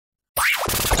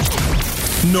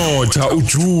Notha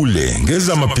Ujule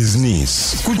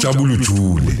Ngezamabhizinisi kujabula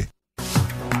ujule.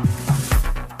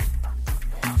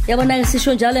 Yabona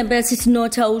sisho njalo empela sithi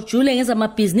Notha Ujule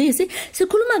Ngezamabhizinisi.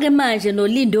 Sikhuluma ke manje no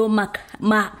Lindo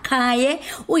Mahaye,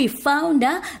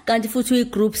 uyi-founder kanti futhi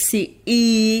uyi-group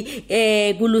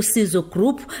CE ku Lusizo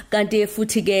Group, kanti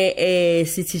futhi ke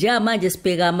sithi njengamanje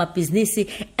sibheka amabhizinisi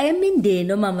emindeni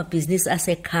noma amabhizinisi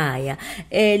asekhaya.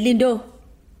 Lindo,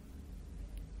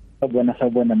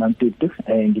 Sabona mamtutu,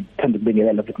 ngithanda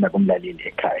ukubingelela futhi nakumlaleli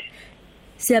ekhaya.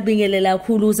 Siyabingelela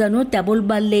kakhulu, uza nodaba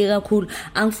olubaluleke kakhulu.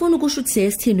 Angifuni ukusho ukuthi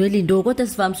siyesithini weLindo, kodwa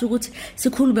sivamise ukuthi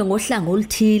sikhulume ngohlanga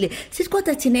oluthile. Sithi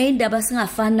kodwa thina indaba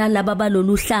singafani nalabo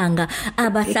balolu hlanga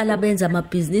abahlala benza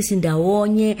amabhizinisi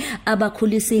ndawonye,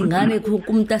 abakhulisa izingane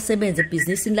kumuntu asebenza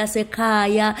ebhizinisini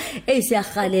lasekhaya,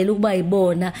 siyahalela ukuba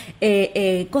yibona.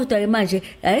 Kodwa ke manje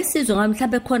ayisizwe ngami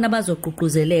mhlawumbe khona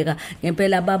abazogqugquzeleka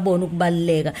ngempela ababona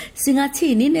ukubaluleka.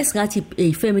 Singathini inesingathi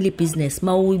family business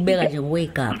mawuyibeka nje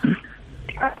ngokwegaba?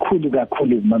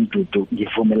 Kakhulu mamdudu,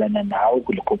 ngivumelana nawe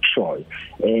kulokho kushoyo.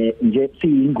 Nje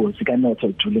siyingozi kaNotha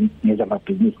Ujule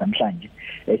Ngezamabhizinisi namhlanje.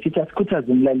 Sithi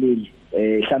asikhuthaze umlaleli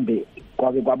mhlambe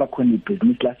kwaba khona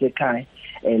ibhizinisi lasekhaya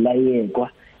layekwa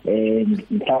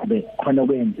mhlambe khona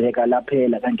kwenzeka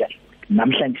laphela kanjani.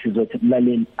 Namhlanje sizothi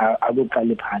umlaleli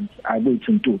akuqale phansi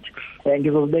akuyithi intuthi.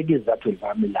 Ngizobeka izathu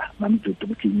zami la mamdudu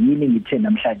ukuthi yini ngithe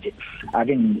namhlanje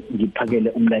ake ngiphakele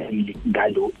umlaleli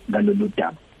ngalolu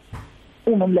daba.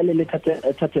 Uma umlaleli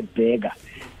ethathe bheka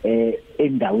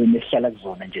endaweni esihlala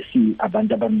kuzona nje si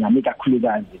abantu abamnyama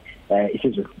kakhulukazi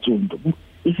isizwe sitsundu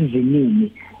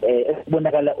isizinini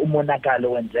esibonakala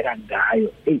umonakalo wenzeka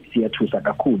ngayo siyathusa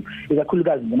kakhulu,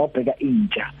 ikakhulukazi noma ubheka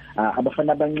intsha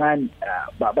abafana abancane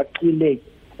baqile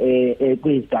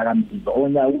kwizidakamizwa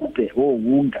onya ube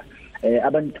owunga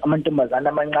amantombazana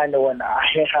amancane wona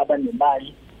aheha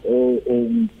abanemali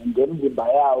ngemizimba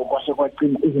yawo kwase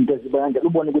kwaqina izinto ezibanga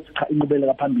ubone ukuthi cha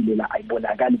inqubeleka phambili la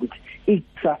ayibonakali ukuthi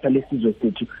ikusasa lesizwe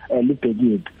sethu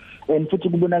libhekiwe. Futhi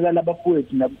kubonakala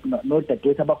abafowethu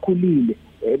nodadewethu abakhulile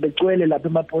becwele lapha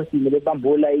emapostini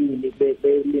bebambola yini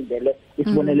belindele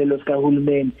isibonelelo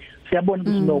sikahulumeni. Siyabona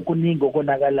ukuthi nokuningi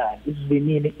okonakalayo,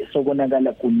 isivinini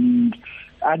sokonakala kuningi.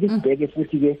 Ake sibheke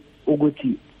futhi ke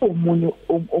ukuthi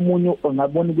omunye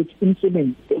ongabona ukuthi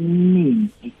imisebenzi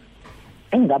eminingi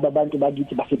engaba abantu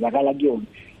bakithi basizakala kuyona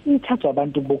ithathwa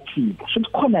abantu bokufika.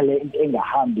 Futhi khona le into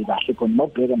engahambi kahle khona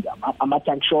mawubheka nje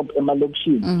ama-tuck shop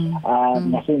emalokishini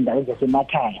nasendaweni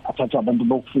zasemakhaya athathwa abantu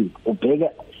bokufika. Ubheke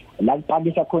la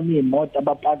kupakisa khona imoto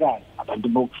abapakayo abantu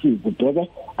bokufika. Ubheke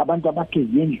abantu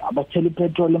abakhiza indlu abathela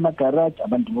ipetrol emagarage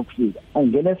abantu bokufika.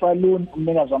 Angena esaluni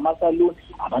umnikazi wamasaluni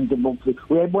abantu bokufika.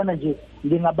 Uyayibona nje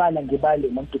ngibale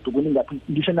nomdudu kuningaphi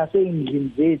ngisho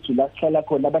naseyindlini zethu la sihlala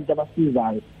khona abantu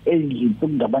abasizayo ezindlini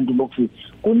sokungabantu bokufika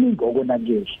kuningi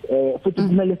okonakele. Futhi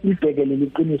kumele silibhekele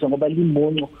liqiniso ngoba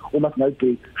limonco uma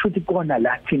singalibheki futhi kona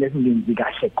la thina singenzi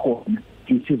kahle khona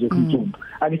isizwe sitshumbu.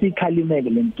 Ake sikhalimeke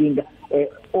lenkinga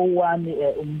owami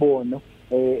umbono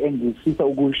engifisa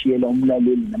ukushiyela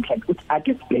umlaleli namhlanje ukuthi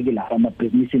ake sibheke la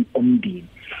amabhizinisi omndeni.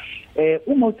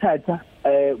 Uma uthatha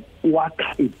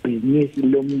wakha ibhizinisi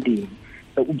lomndeni,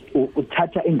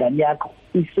 uthatha ingane yakho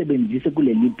isebenzise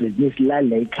kuleli business la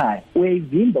ekhaya,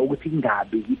 uyayivimba ukuthi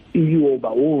ingabe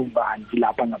iyoba uvanzi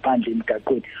lapha ngaphandle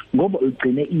emgaqweni ngoba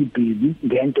ugcine ibhizi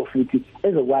ngento futhi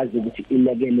ezokwazi ukuthi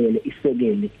ilekelele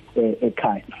isekele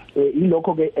ekhaya.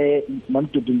 Yilokho ke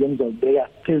mamdudu ngizobeka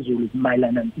phezulu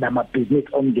mayelana namabhizinisi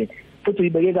omndeni. Futhi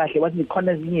uyibeke kahle wathi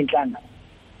khona ezinye inhlanga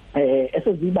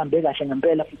esezibambe kahle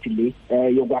ngempela futhi le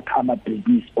yokwakha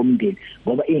amabhizinisi omndeni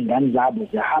ngoba izingane zabo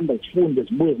zihamba zifunde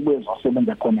zibuye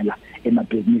zosebenza khona la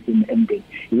emabhizinisini emndeni.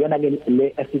 Iyona ke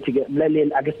le esithi ke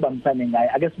umlaleli ake sibambisane ngayo,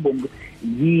 ake sibone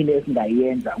yini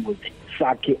esingayenza ukuthi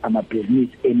sakhe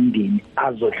amabhizinisi emndeni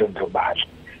azodlondlobala.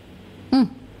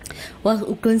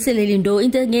 Uqinisele Lindo,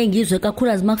 into engeke ngizwe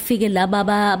kakhulu azmakufike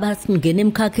laba abasingena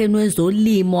emkhakheni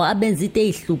wezolimo abenza into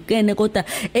ezihlukene kodwa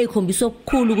ekhombisa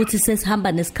okukhulu ukuthi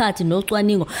sesihamba nesikhathi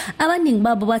nocwaningo. Abaningi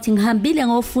babo bathi ngihambile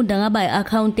ngofunda ngaba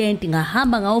i-accountant,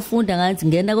 ngahamba ngawufunda ngathi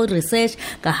ngena ku research,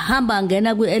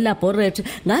 ngena ku laboratory,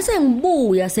 ngase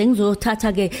ngibuya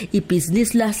sengizothatha ke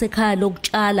ibhizinisi lasekhaya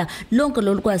lokutshala lonke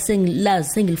lolu kwazi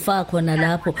sengilifaka khona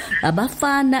lapho.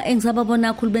 Abafana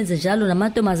engisababona kakhulu benze njalo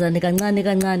namantombazane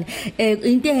kancane.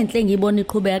 Into enhle ngiyibona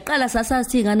iqhubeka qala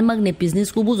sasathi ingane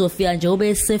makunebhizinisi kuba uzofika nje obe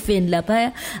esefeni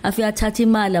lapha afika athatha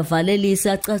imali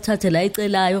avalelise acathathe la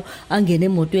icelayo angene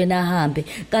emotweni ahambe.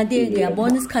 Kanti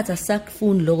ngiyabona isikhathi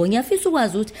asakufuni lokho. Ngiyafisa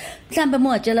ukwazi ukuthi mhlambe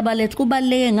mongatshela abalethu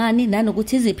kubaluleke ngani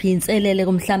nanokuthi iziphi inselele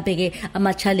mhlambe ke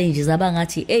ama challenges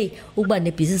abangathi ukuba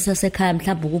nebhizinisi asekhaya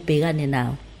mhlambe ukubhekane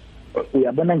nawo.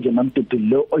 uyabona nje mamdudu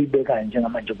lo oyibeka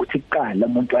njengamanje ukuthi kuqala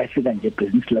umuntu ayefika nje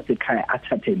business lasekhaya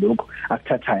athathe lokho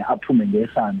akuthathayo aphume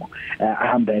ngesango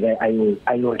ahambeke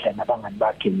ayodla nabangani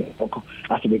bakhe lokho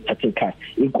asibe kuthathe ekhaya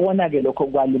ikona ke lokho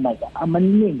kwalimaza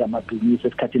amaningi amabhizinisi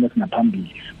esikhathini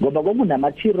esingaphambili ngoba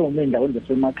kwakunamathiro endaweni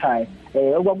zasemakhaya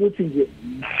okwakuthi nje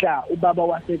mhla ubaba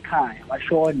wasekhaya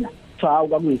washona cha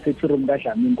kwakuyisethroom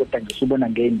kaDlamini kodwa nje usubona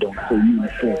ngeindonga soyini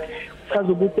flat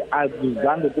chaza ukuthi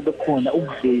akuzange kube khona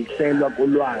ukudliselwa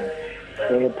kolwazi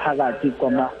phakathi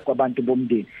kwabantu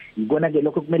bomndeni ikona ke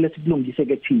lokho kumele sikulungise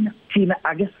ke thina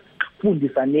ake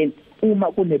sifundisaneni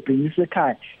uma kunebhizinisi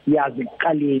ekhaya yazi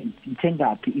kuqaleni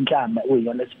sithengaphi inhlamba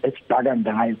oyiyona esibhaka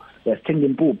ngayo sithenga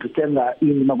impuphu sithenga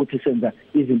ini makuthi senza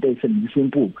izinto ezisebenzisa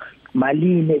impuphu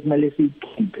malini kumele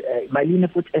siyikhiphe malini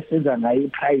futhi esenza ngayo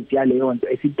iprice yaleyo nto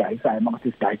esidayisayo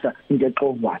makuthi sidayisa into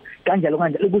exovana kanjalo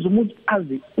ukuze umuntu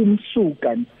azi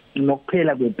umsuka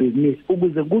nokuphela kwebhizinisi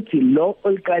ukuze kuthi lo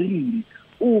oliqalile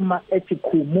uma ethi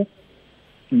khumu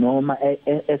noma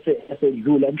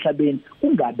esedlula emhlabeni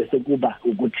kungabe sekuba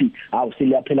ukuthi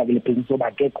awusiliyaphela ke le business oba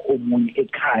akekho omunye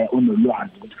ekhaya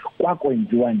onolwazi ukuthi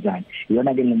kwakwenziwa njani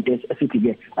iyona ke lento esithi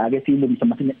ke ake siyilungise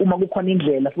masine uma kukhona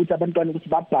indlela futhi abantwana ukuthi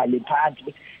babhale phansi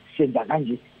ukuthi senza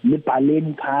kanje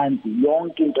libhaleni phansi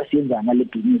yonke into esiyenza ngale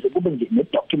business kube nje ne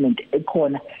document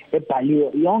ekhona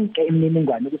ebhaliwe yonke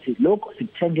imininingwane ukuthi lokho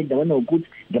sikuthenga endaweni ukuthi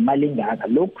ngemali engaka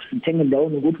lokho sithenga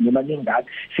endaweni ukuthi ngemali engaka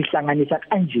sihlanganisa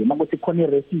kanje makuthi khona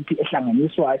irecipe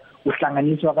ehlanganiswayo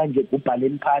uhlanganiswa kanje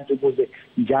kubhaleni phansi ukuze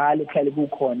njalo ekhaya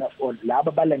kukhona for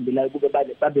laba abalandelayo kube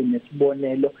babe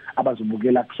nesibonelo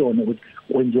abazobukela kusona ukuthi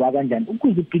kwenziwa kanjani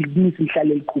ukuze ibhizinisi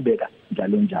lihlale liqhubeka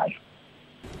njalo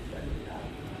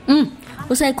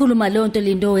Usayikhuluma leyo nto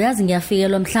Lindo yazi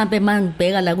ngiyafikelwa mhlambe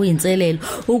mangibheka la kuyinselelo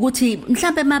ukuthi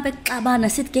mhlambe mabe kuxabana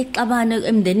sithi ke kuxabana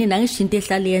emndenini angisho into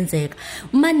ehlala yenzeka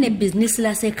uma nebusiness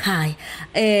lasekhaya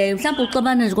mhlambe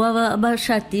uxabana nje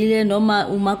kwabashadile noma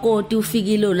umakoti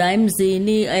ufikile la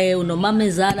emzini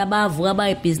nomamezala bavuka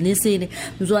baye businessini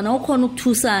mzwana ukhona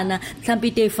ukuthusana mhlambe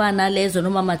into efana lezo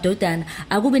noma amadodana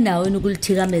akubi nawo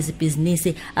ukulithikameza ibusiness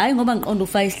hayi ngoba ngiqonda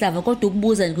ufaya isihlava kodwa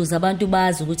ukubuza nje ukuze abantu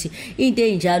bazi ukuthi into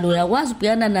enjalo uyakwazi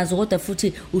ubhekana nazo kodwa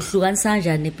futhi uhlukanisa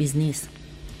kanjani nebusiness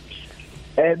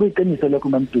kuyiqiniso lokho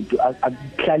mamdudu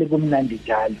akuhlali kumnandi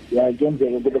njalo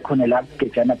yakenzeka kube khona la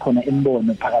kugejana khona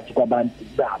imbono phakathi kwabantu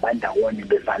babandawone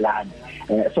bevalana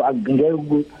so angeke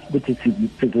ukuthi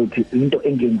sizothi into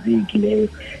engenzeki leyo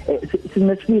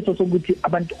sinesifiso sokuthi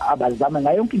abantu abazama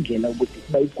ngayo yonke indlela ukuthi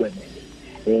bayigwemele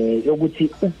yokuthi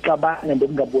ukuxabana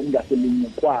ngokungaboni ngaselinye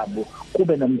kwabo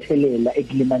kube nomthelela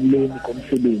ekulimaleni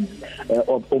komsebenzi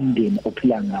omndeni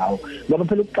ophila ngawo ngoba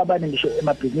phela ukuxabana ngisho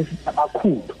emabhizinisi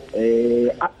amakhulu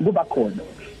kuba khona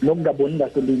nokungaboni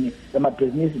ngaselinye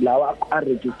emabhizinisi lawa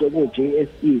aregister ku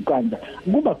JSE kwanza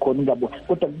kuba khona ngabo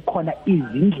kodwa kukhona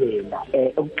izindlela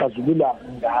okuxazululwa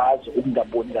ngazo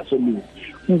ukungaboni ngaselinye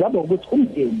ngaba ukuthi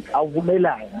umndeni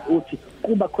awuvumelani uthi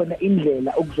kuba khona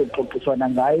indlela okuzoxoxiswana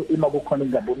ngayo uma kukhona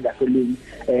ukungaboni ngaselinye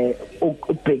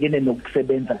ukubhekene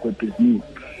nokusebenza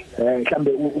kwebhizinisi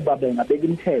mhlambe ubaba engabeka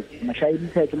imithetho mashaya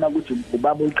imithetho makuthi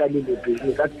ubaba uqalile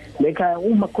ibhizinisi athi lekhaya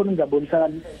uma khona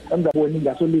ungaboni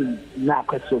ngasolinye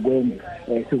nakho esizokwenza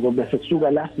sizobe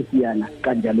sekusuka la sisiyala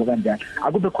kanjalo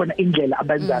akube khona indlela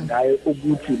abenza ngayo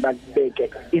ukuthi bakubeke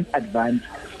in advance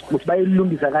ukuthi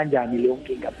bayilungisa kanjani leyo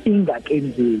nkinga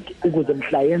ingakenzeki ukuze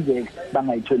mhla yenzeke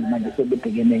bangayitholi manje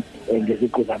sebebhekene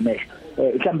ngeziqu zamehlo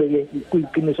mhlambe ke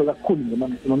kuyiqiniso kakhulu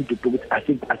nomdudu ukuthi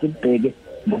asibheke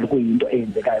ngoba kuyinto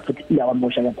eyenzekayo futhi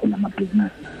iyawamosha kakhulu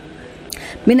amabhizinisi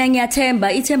Mina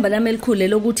ngiyathemba ithemba lami elikhulu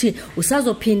lokuthi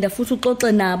usazophinda futhi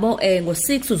uxoxe nabo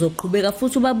ngo6 uzoqhubeka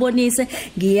futhi ubabonise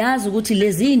ngiyazi ukuthi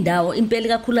lezi indawo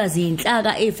impela kakhulukazi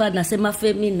inhlaka ezifana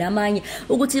nasemafemini namanye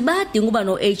ukuthi badinga uba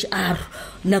no HR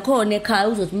nakhona ekhaya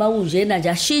uzothi mawunjena nje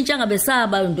ashintsha ngabe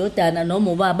saba indodana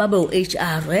noma ubaba babe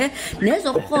uHR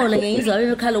nezokuhola ngiyizwa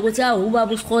ekhala ukuthi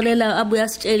ubaba usiholela abuya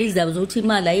sitshela izindaba zokuthi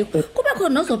imali ayikho kube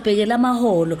khona ozobhekela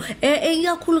amaholo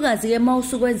ikakhulukazi ke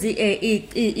mawusukwenza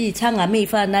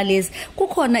ithangame ezifana nalezi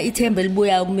kukhona ithemba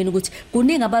elibuyayo kumina ukuthi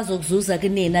kuningi abazokuzuza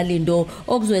kunina Lindo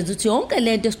okuzwenza ukuthi yonke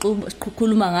lento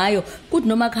esikhuluma ngayo kuthi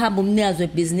noma kuhamba umnikazi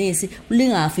webusiness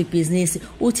ulingafi ibusiness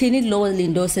uthini kulowo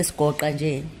Lindo sesigoqa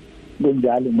nje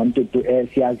kunjalo mamdudu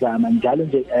siyazama njalo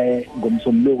nje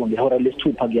ngomsombuluko ngehora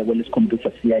lesithupha kuya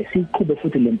kwelesikhombisa siqhube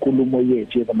futhi lenkulumo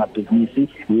yethu yezamabhizinisi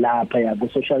lapha ya ku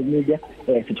social media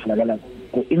sitholakala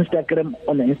ku Instagram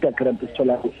Instagram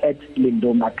isithola ku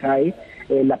 @Lindo Mahaye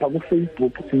lapha ku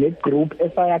Facebook sine group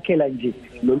esayakhela nje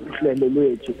lohlelo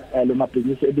lwethu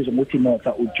lomabhizinisi ebizwa ukuthi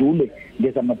Notha Ujule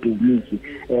Ngezamabhizinisi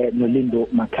no Lindo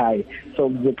Mahaye. So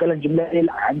ngicela nje umlaleli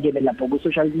angene lapha ku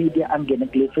social media, angene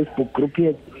ku Facebook group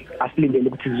yethu, asilindele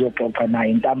ukuthi sizoxoxa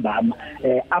naye ntambama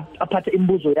aphathe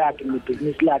imibuzo yakhe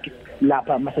ngebhizinisi lakhe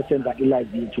lapha mase senza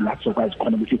i-live yethu la sokwazi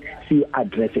khona ukuthi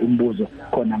si-address imibuzo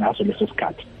khona ngaso leso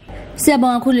sikhathi.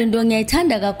 Siyabonga kakhulu Lindo,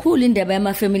 ngiyayithanda kakhulu indaba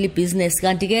yama family business,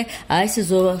 kanti ke hayi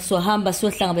sizohamba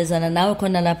sohlangabezana nawe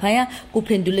khona lapha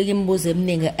kuphenduleka imibuzo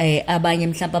eminingi abanye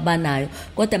mhlawumbe abanayo,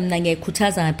 kodwa mina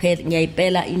ngiyayikhuthaza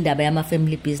ngiyayipela indaba yama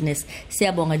family business.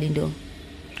 Siyabonga Lindo.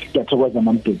 Ngiyathokoza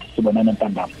mamdudi, sibonana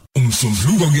ntambama.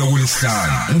 Umsombuluko kuya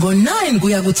kuLesihlanu ngo 9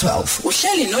 kuya ku 12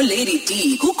 uhleli no Lady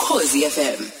D ku Khosi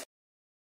FM.